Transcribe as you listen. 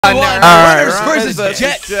Runners versus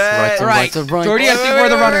Jets. Right. Jordy, I think we're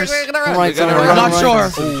the runners. I'm not sure.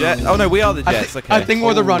 Oh no, we are the Jets. Okay. I think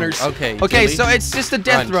we're the runners. Okay. Okay, so it's just a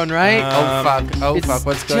death run, right? Oh fuck. Oh fuck.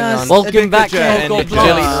 What's going on? Welcome back, Jelly.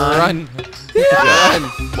 Run.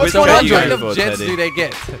 What's going on, Jordy? Jordy? What jets do they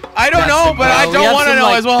get? I don't know, but I don't want to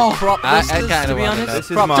know as well. I kind of want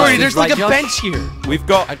to know. Jordy, there's like a bench here. We've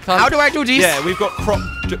got. How do I do these? Yeah, we've got crop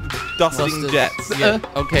dusting jets. Yeah.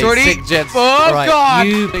 Okay. Jordy. Sick jets. Oh God.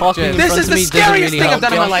 This is the scariest thing I've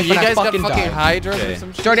done in my life. You guys got fucking fucking hydras or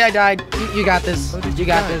some shit? Jordy, I died. You got this. You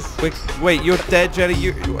got this. Wait, you're dead, Jelly?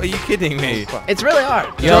 Are you kidding me? It's really hard.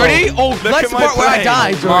 Jordy, that's the part where I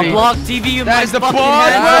died, Jordy. Block TV. That is the part where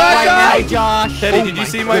I died, Josh. Teddy, did you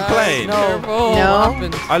see my plane? No.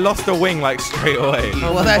 I lost a wing like straight away.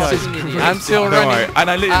 Well, that's just I'm still Don't running. worry. And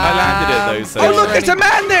I landed it though. So. Oh, look, there's a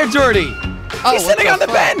man there, Jordy. He's sitting on the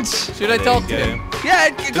bench. Should I talk to him? Yeah,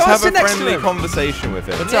 Just go have sit a next to friendly him. conversation with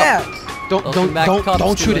him. What's Yeah. up?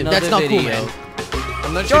 Don't shoot it. That's not cool, man.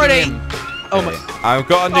 I'm not Jordy. shooting him. Oh my. I've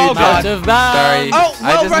got a new God. jet. Sorry. Oh,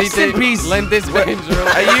 well, I just rest need in to peace. lend this bench real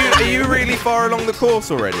Are you really far along the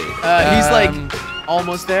course already? He's like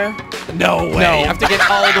almost there. No way. No. You have to get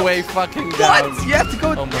all the way fucking down. What? You have to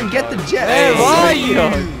go and get the jet. Hey, why are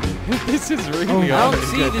you? This is really hard. I don't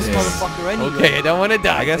see this motherfucker anywhere. Okay, I don't want to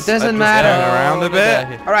die. I guess It doesn't I just matter. turn around a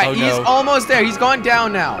bit. All right, he's almost there. He's going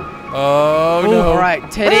down now. Oh no. All right,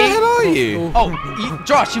 Teddy. Where the hell are you? Oh,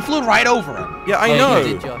 Josh, you flew right over him. Yeah, I know.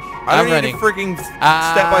 You did, Josh. I don't I'm need a running. frigging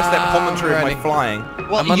step-by-step commentary of my running. flying.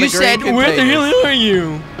 Well, I'm on you the said, green where the hell containers. are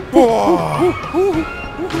you?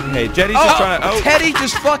 Hey, Jetty's just trying to. Oh, Teddy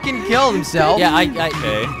just fucking killed himself. Yeah, I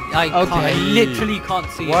Okay. literally can't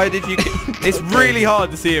see. why did you? It's really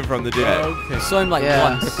hard to see him from the jet. Okay. So I'm like Yeah.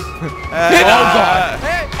 once. God.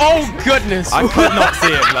 Oh goodness. I could not see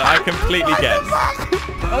him. Like, I completely guessed.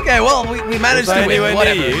 Okay, well we managed Was I to win. anywhere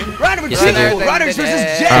Whatever. near you? Runners versus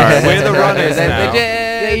Jets. All right, we're the runners now.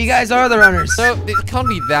 Yeah, you guys are the runners. So it can't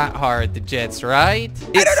be that hard, the Jets, right?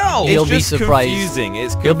 I don't know. He'll It's be just surprised. confusing.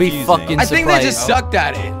 It's He'll be confusing. fucking I think they just surprised. sucked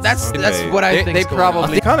at it. That's what I think. They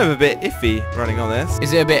probably. It's kind of a bit iffy running on this.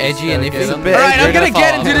 Is it a bit edgy and iffy? It's a bit All right, edgy. I'm gonna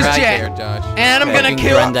get into this Right jet, there, Josh. and I'm gonna Fucking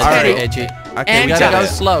kill granddad's Teddy. very edgy. Okay, And we You got gotta go it.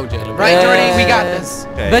 slow, Jelly. Right, Jordy, we got this.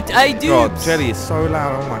 Okay. But I do. God, Jelly is so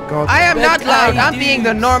loud. Oh my God. I am But not loud. I I'm do. being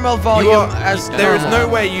the normal You volume are, as there is no normal.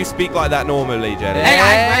 way you speak like that normally, Jelly.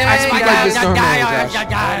 I speak like this normally, Josh.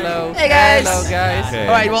 Hello. Hey, guys. Hello, guys. Okay.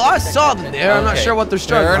 All right, well I saw them there. I'm not Okay. sure what they're I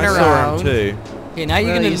struggling. Turn saw around. him too. Okay, now you're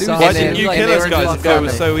Well, gonna you lose saw it. Why them. didn't you Like kill they us, were guys, just if it was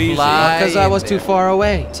gonna so easy? fly Because I was in too there. far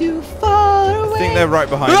away. Too far away. I think they're right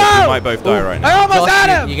behind us. We might both die right I now. almost Josh, had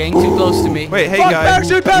him. You're getting too close to me. Wait, hey Fuck, guys.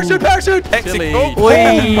 parachute. Exit. Silly. Oh,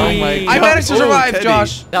 Wait. oh my I God. managed to Oh, survive, Teddy.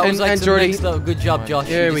 Josh. That was like and some Jordy. next level. Good job, Josh.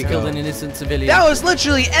 Here You we just killed go. an innocent civilian. That was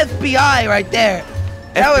literally FBI right there.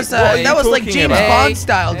 That was what are you like talking James about? Bond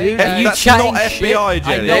style, dude. You That's chatting not shit. FBI,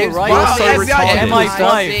 Jelly. I know, right? Wow, You're so FBI retarded.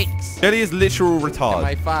 MI5. Jelly is literal retard.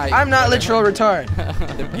 MI5. I'm not literal retard.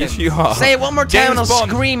 Yes, you are. Say it one more time and I'll James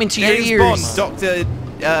Bond. scream into James your ears. Bond, Doctor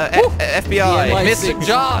FBI. Mr.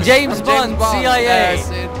 Josh. James Bond, CIA.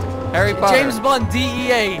 Harry Potter. James Bond,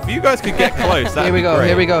 DEA. If you guys could get close, that'd Here we be go.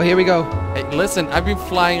 great. Here we go. Hey, listen, I've been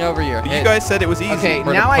flying over your You head. guys said it was easy. Okay, for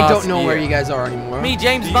the now I past don't know where year. you guys are anymore. Me,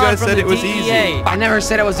 James You Bond guys from said the it was DEA. easy. I never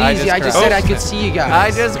said it was I easy. just I just crashed. said I could see you guys.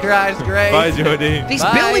 I just crashed, great. Bye, Jordy. These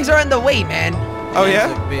Bye. buildings are in the way, man. Oh, yeah?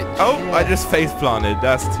 Son of a bitch. Oh, I just face planted.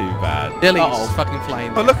 That's too bad. Dilly's Uh-oh. fucking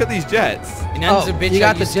flying. Oh, look at these jets. Inan's a Oh, bitch. you got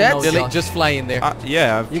I the used to know, jets? Dilly, just fly in there.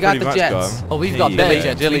 Yeah, I've You got pretty the much jets. got 'em. Oh, we've Here got you better go.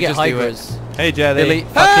 jets. Dilly, We get just do it. hypers. Hey, Jelly. Dilly,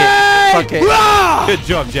 fuck it. Fuck it. Rah! Good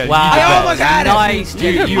job, Jelly. Wow. You did I that. almost had him. Nice,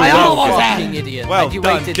 Jelly. You I were almost had fucking him. idiot. Well and you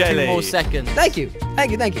done, waited Jelly. 2 more seconds. Thank you. Round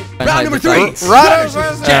Right, number right. 3. Runners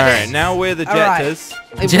versus All right, now we're the All right. Jetters.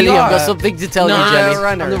 Jelly, I've got something to tell you, Jelly.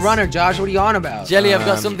 I'm the runner, Josh. What are you on about? Jelly, I've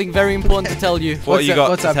got something very important to tell you. What you got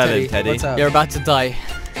What's to up, tell Teddy? him, Teddy? What's up? You're about to die.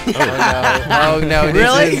 Oh no, this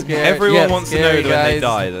Really? is scary. Everyone Yep, wants to know scary, that when they guys.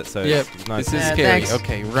 die. That's so Yep, it's nice. this is Yeah, scary. thanks.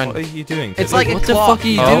 Okay, What are run. you doing? It's Teddy? like a What the clock. fuck are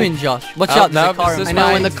you Oh. doing, Josh? Watch Oh, out, no, there's a car this in is my I know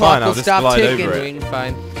way. when the Fine, clock I'll will just stop glide ticking. over it. Doing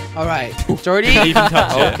fine. All right, Jordy. Even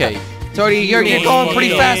touch it. Okay. Jordy, you're going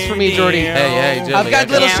pretty fast for me, Jordy. Hey, Jelly. I've got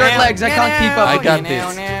little short legs. I can't keep up. I with got you.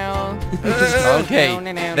 this. Okay.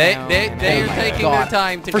 They're Oh my taking God. their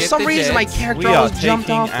time to For get some the reason, my jets. character We are always jumped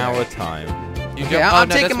taking off. our There. time. Okay, I'm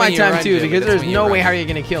taking my time too because there's no way how you're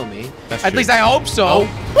gonna kill me. That's At true. least I hope so.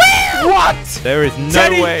 Oh. What? There is no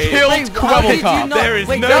Teddy way. killed Wait, Kwebbelkop. There is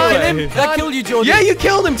Wait, no that way. him? That killed you, Jordan. Yeah, you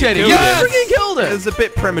killed him, Teddy. Killed You him. freaking killed him. It's a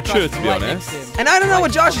bit premature, to be Right honest. next to him. And I don't know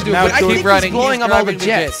what Josh is doing, Now but I keep think running. he's blowing up all the grabbing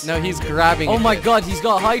jets. No, he's grabbing. Oh a my jet. God, he's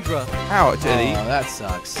got Hydra. Ow, Jelly. Oh, that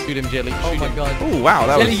sucks. Shoot him, Jelly. Oh Shoot my him. God. Oh, wow,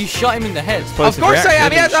 that Jelly, was you shot him in the head. Of course I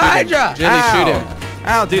am. He has a Hydra. Jelly, shoot him.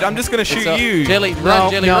 Ow, dude, I'm just gonna shoot you. Jelly, No, run,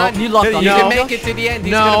 Jelly, no. run. You locked Jelly, on. You No. can make it to the end.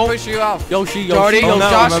 He's No. gonna push you off. Yoshi, Jordy, Yoshi. Oh, no,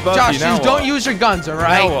 I'm Josh, above Josh, you. Now just don't what? use your guns, all Now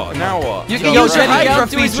right? what? Now what? You can Yo, use your Jelly, Hydra get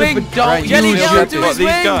onto his feature, wing. but don't Right. Jelly, use get your... onto What, his these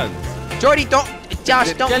wing. guns? Jordy, don't...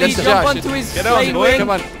 Josh, don't... Jelly, Listen, jump Josh, onto his get on, flame boy. wing. Come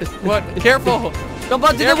on. What? Careful. Jump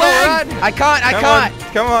onto the Careful, wing. run. I can't. Come on,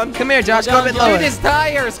 come on. Come here, Josh. Go Go a down, bit Jelly. lower. Shoot his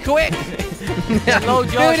tires, quick. Hello,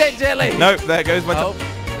 Shoot Josh. it, Jelly. Nope, there goes my Oh,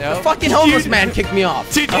 The no. fucking homeless man kicked me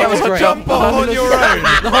off. Did That was you great. jump off on your own?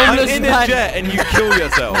 The I'm homeless in a man. jet and you kill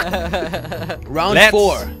yourself. Round Let's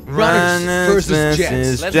 4. Runners versus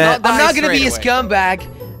Jets. Let's Jet. not I'm die not gonna be a straight away.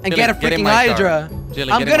 scumbag and get a Get in freaking my car. Hydra.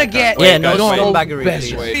 Jelly, I'm get in gonna my get... car. Yeah, no Wait, scumbaggery,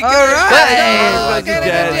 better. please. All right. Let's get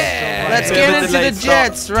Jets. Let's Bit get of a into delayed the start.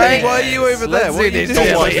 Jets, Teddy, right? why are you over there? Let's What are do you this, doing?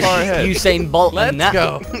 Jelly. So far ahead. Usain Bolt Let's and that.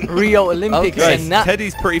 go. Rio Olympics Okay. and that.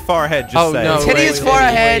 Teddy's pretty far ahead, just Oh, saying. no. Teddy wait, is wait, far wait,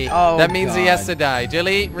 ahead. wait. Oh, That means he has God. to die.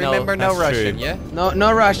 Jelly, remember no that's Russian, true. yeah?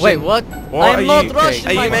 No rushing. Wait, what? What I'm are not you-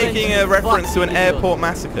 Russian. Are my you friend. making a reference to an Fuck. airport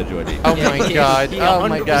massacre, Jordy? Oh my god. Yeah, Oh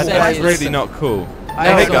my god. 100%. That's Hey, really listen. not cool. I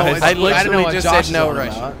No, Hey, don't know guys. what- I I don't know literally what just Josh said no is on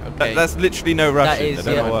Russian. about. Okay. That's literally no Russian. That is, I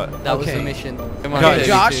don't know yeah. what. That was Okay. the mission. Come on, Guys. Teddy,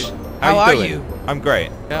 Josh, too. how are doing? you? I'm great.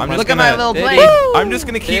 Come I'm on. just Look at gonna, my little Teddy. plane. I'm just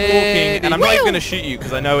gonna keep walking, and I'm not Teddy. even gonna shoot you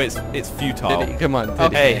because I know it's futile. Teddy, come on,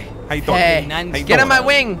 Teddy. Hey, how you doing? Hey, Nine- How you get on doing? my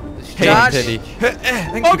wing, Hey, Josh. Teddy.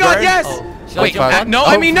 Thank Oh you, God, bro. yes. Oh, shall Wait, I jump on? no,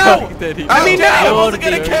 I mean no. fuck, Teddy. I mean no. I wasn't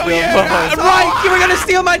gonna kill you. Right, you were gonna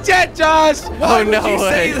steal my jet, Josh. Why Oh, would no you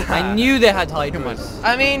say way. that? I knew they had hydras.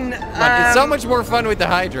 I mean, It's so much more fun with the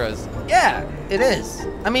Hydras. Yeah, it is.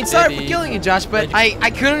 I mean, sorry for Teddy. killing you, Josh, but I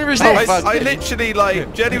couldn't I, resist. I literally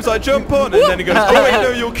like Jenny was like jump on, and then he goes, oh wait no,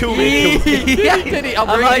 you'll kill me. Kill me. Yeah, Teddy, I'll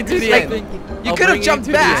I'm bring like you to the end. you I'll could have bring you jumped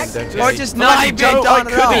to the back end, or okay. just No, not I jumped don't. I on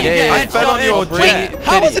at all. couldn't. Yeah, I fell on your bring jet. it.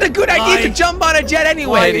 How was it a good idea Why? to jump on a jet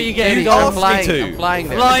anyway? Why? Teddy, You I'm asked me flying. to. I'm flying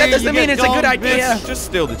there. Fly. That You doesn't mean get it's a good gone, idea. Just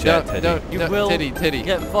steal the jet, Teddy. You will Teddy.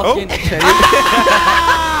 get Oh, fucking...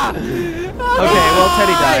 Okay, well,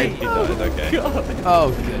 Teddy died. he died. Okay.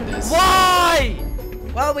 Oh, goodness. Why?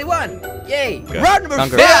 Well, we won. Yay. Good. Round number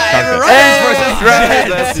Conquer. 5. Conquer. Runners versus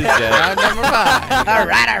That's his jet. Round number 5. All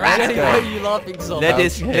right. Why are you laughing so Let much?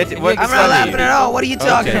 us. Okay. What's I'm not funny? laughing at all. What are you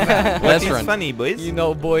talking Okay. about? What Let's is run. funny, boys? You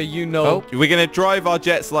know, boy, you know. We're gonna drive our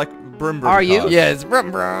jets like brum brum. Are you? cars. Yes.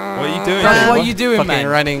 Brum, brum. What are you doing? Josh, man? what are you doing, Fucking man?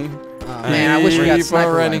 running. Oh, man, I wish we had Keep sniper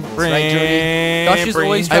on running. rifles. Right, Jordy? Josh is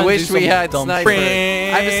always I trying to wish do we some had dumb sniper.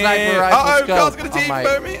 shit. I have a sniper rifle Uh-oh, scope Carl's gonna on team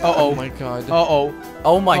my- me. Uh-oh. Oh my god. Uh-oh.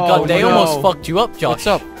 Oh my Oh, god, they no. almost fucked you up, Josh. What's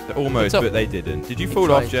up? Almost, What's up? but they didn't. Did you fall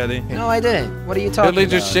tried. off, Jelly? No, I didn't. What are you talking Totally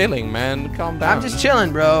about? just chilling, man. Calm down. I'm just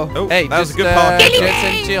chilling, bro. Oh, Hey, that was just a good part. Jets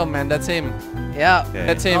and chill, man. That's him. Yeah. Okay.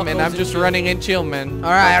 That's him, Not and I'm those just in running and chill, man. All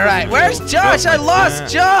right. Where's Josh? I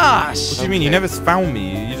lost Josh. What do you mean? You Okay. never found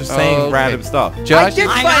me. You're just saying Okay. random stuff. I Josh, did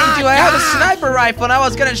I'm find you. I have a Josh. sniper rifle, and I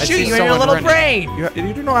was gonna see shoot you in your someone little running. brain.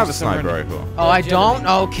 You do not have a sniper running. rifle. Oh, I don't?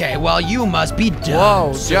 Okay, well, you must be dumb.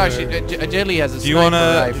 whoa, sir. Josh, Jelly has a Do you sniper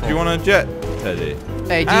wanna? rifle. Do you want a jet, Teddy?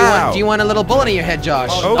 Hey, Ow. do you want a little bullet in your head, Josh?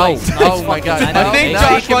 Oh. Oh my god. I think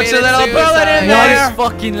Josh wants a little bullet in there. Nice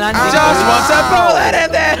fucking landing. Josh wants a bullet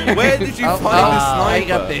in there. Where did you Oh, find the I sniper?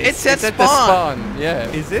 got this. It said It's at the spawn. spawn. Yeah.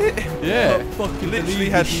 Is it? Yeah. Literally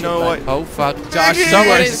had no idea. Oh fuck. Josh, you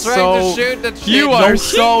Someone are is trying so- to shoot that shit. You are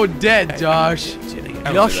so dead, Josh.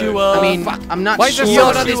 Joshua. I mean, I'm not Why is there sure.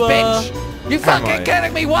 someone on this Joshua. bench? You Am fucking I?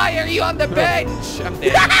 kidding me? Why are you on the bench? I'm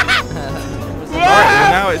dead. Alright,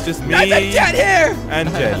 well now it's just me There's a jet here. and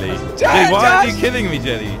Jelly. Jet, Dude, why are you Josh. killing me,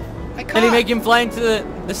 Jelly? I Can he can't. make him fly into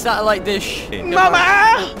the satellite dish?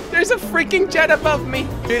 Mama, there's a freaking jet above me.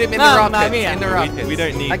 Shoot him in the Mamma rockets. mia. In the rockets. We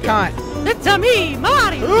don't need I guns. can't. It's a me,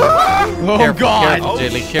 Mario. Oh, Careful, God. Careful,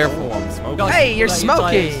 Jelly. Careful. I'm smoking. Josh, Hey, you're pull out your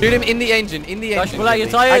smoking. tires. Shoot him in the engine. In the Josh, engine. pull out your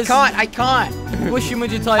Jelly. tires. I can't. Push him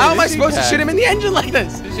with your tires. How am I you supposed to can. shoot him in the engine like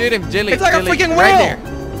this? Shoot him, Jelly. It's like a Jelly. freaking Right wheel. there.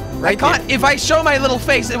 I Right can't. If I show my little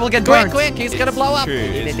face, it will get there. burned. Quick, he's gonna blow up. True,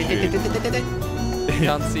 it's true.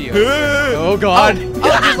 Can't see you. Oh, God.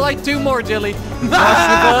 Oh, there's like 2 more, Jelly.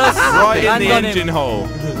 Right in Land the on him. engine hole.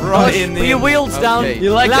 Right in Put the your wheels down. Okay.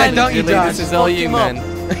 You like that, Land. don't you, Jelly, Josh? this is all Fuck you, him up. man.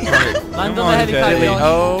 Land Come on the on, helipad, Jelly. Josh.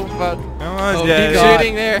 Oh, fuck. Come on, Oh, Jelly. God.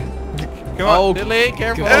 Shooting there. Come on. Oh, Jelly,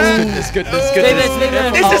 careful. goodness, goodness, Stay goodness. there, stay there.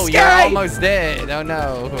 It's the Oh, you're sky. almost dead. Oh,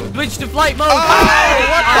 no. Switch to flight mode.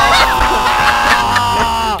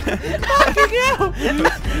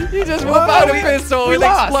 You just whip out a pistol with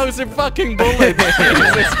explosive fucking bullets.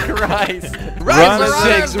 Jesus Christ.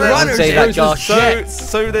 Runners versus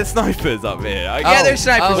So there's snipers up here. Yeah, there's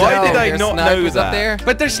snipers. Why did I not know that? Up there?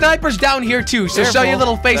 But there's snipers down here too, so show your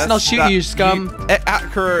little face and I'll shoot you, scum.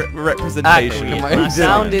 Accurate representation.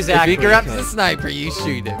 Sound is accurate. If he grabs the sniper, you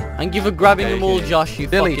shoot him. And give a grabbing them all, Josh, you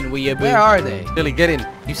fucking weeaboo. Where are they? Billy, get in.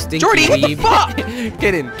 You stinky Jordy, what the fuck?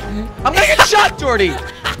 Get in. I'm gonna get shot, Jordy.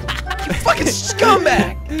 You fucking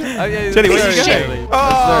scumbag. Jenny, where are you going?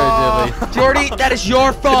 Oh, Sorry, Jordy, that is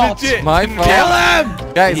your fault. My fault. Kill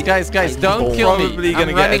him. Guys, don't kill me. Probably gonna I'm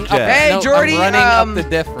get running a up. jet. Hey, Jordy, I'm running up the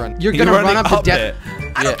death front. You're gonna run up the death.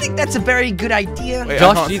 it. I don't think that's a very good idea. Wait,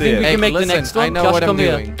 Josh, do you think we Hey, can make the listen, next one? I know Josh, what I'm come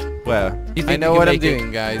here. doing. Where? I know what I'm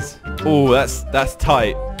doing, guys. Oh, that's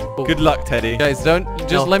tight. Good luck, Teddy. Guys, don't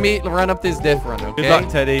just let me run up this death run, okay? Good luck,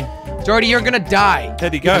 Teddy. Jordy, you're gonna die.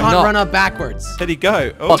 Teddy, You go. can't run up backwards. Teddy,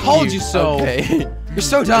 go. I told you so. Okay. You're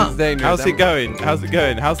so dumb. How's it going? How's it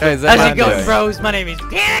going? How's Guys, the How's plan it going, doing? bros? My name is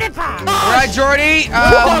PewDiePie. All right, Jordy.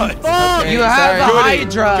 Okay, You have the sorry.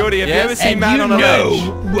 Hydra. Jordy, have you Yes. ever seen And Man you on a know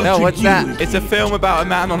Ledge? No, what's that? It's a film about a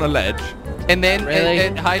man on a ledge. And then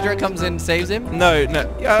Really? Hydra comes in and saves him? No.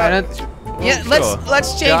 Yeah, sure.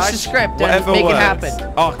 let's change the Josh, script and Whatever make works. it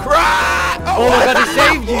happen. Oh, crap! Oh my god, he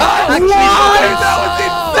saved you.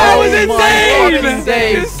 That was insane!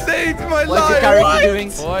 insane! You saved my life! What's your character doing?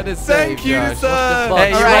 What a Thank save, you, Josh. sir! fuck?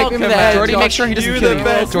 Hey, All you're right, welcome, give me man. Jordy, Josh. make sure he doesn't You're kill the you.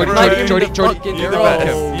 best, Jordy, bro. Jordy, Jordy, Jordy. Fucking You're the bro.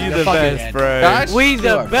 best. You're the fucking best, dead. bro. Josh? We the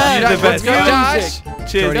You're best. You're the Josh, best, let's go, Josh.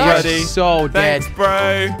 Josh. Cheers, Jordy's buddy. so dead. Thanks,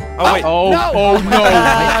 bro. Oh, wait. Oh no.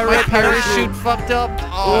 My parachute fucked up.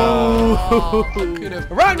 Oh.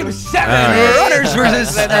 Round number 7. Runners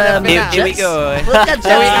versus. Here we go.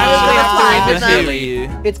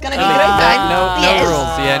 It's gonna be a great time. No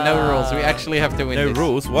rules. Yeah, no rules. We actually have to win No this.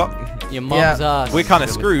 rules? What? Your mom's Yeah. ass. We're kind of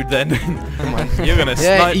screwed then. You're gonna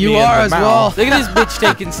Yeah, snipe you me are in as the well. mouth. Look at this bitch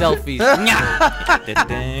taking selfies.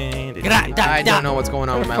 I don't know what's going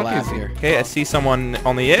on with my lab here. Okay, I see someone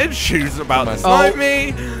on the edge who's about to Oh. snipe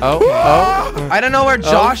me. Oh. I don't know where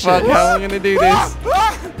Josh fuck, is. how am I gonna do this?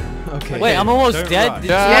 Okay. Wait, I'm almost Don't dead. rush. Did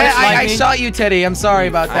Yeah, Yeah, someone I snipe me? shot you, Teddy. I'm sorry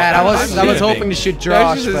about that. I was I'm hoping to shoot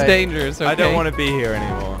Josh Josh. is but- dangerous. Okay. I don't want to be here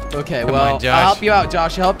anymore. Okay, Come well, on, Josh. I'll help you out,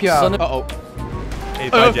 Josh. I'll help you Son out. of- Uh-oh. Hey,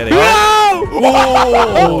 bye, Jenny.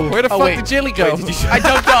 Whoa! Where the fuck wait. did Jilly go? Wait, did you shoot? I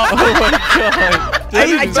jumped off. Oh my god. I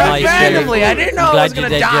jumped Nice, randomly. I didn't know I Glad was you gonna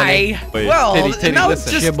did, die. Wait. Well, Teddy, now it's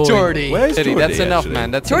listen. just Shit, boy. Jordy. Where's Teddy, Jordy, that's enough, actually?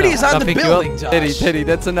 man. That's Jordy enough. is on I'll the pick you building, up. Josh. Teddy,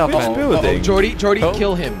 that's enough, Which man. building? Jordy, Oh.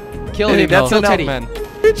 kill him. Kill Teddy, him. that's Kill enough, Teddy. man.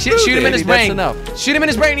 Shoot him in his Teddy, brain. that's enough. Shoot him in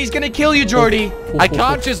his brain. He's gonna kill you, Jordy. I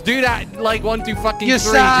can't just do that like 1, 2, fucking You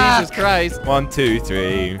 3. suck. Jesus Christ. 1, 2,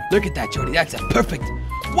 3. Look at that, Jordy. That's a perfect.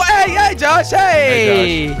 Hey, Josh.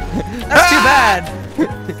 Hey. That's too bad.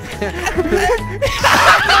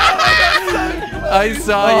 I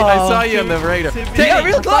saw you on the radar. You got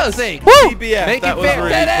real close. CBF, Make that it was fair,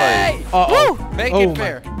 really Teddy. Uh-oh. Make Oh it my-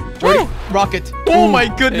 fair. Jordy, rocket. Oh my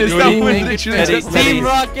goodness, Jordy, that was make it literally fair. just Teddy. Team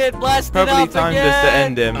Rocket blasted Probably up time again. just to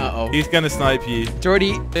end him. Uh-oh. He's gonna snipe you.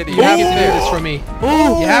 Jordy, Teddy, you have to make it do fair. this for me.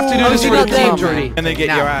 You have to do How this did for you the not team, come? Jordy. Gonna get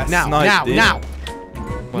your ass now, sniped, dude. now.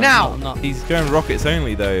 No. He's going rockets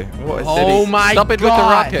only though. What is Oh my Stop it god.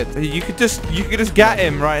 with the rocket. You could just get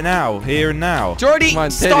him right now, here and now. Jordy, Come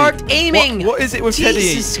on, Teddy. start aiming. What is it with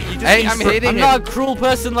Jesus. Teddy? You just Hey, use I'm fr- hitting I'm it. not a cruel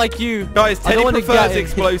person like you. Guys, I Teddy don't wanna prefers get it.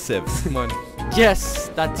 explosives. Come on. Yes,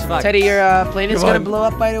 that's fact. Teddy, your plane is Come gonna on. blow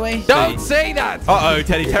up, by the way. Don't say that. Uh-oh,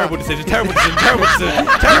 Teddy, terrible decision, terrible decision, terrible decision,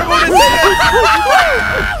 terrible decision!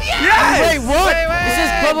 Yes! Wait, what? It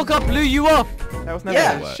says Bubblecup blew you up. That was never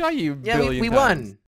Yeah. gonna work. Show you Yeah, billion we times. won.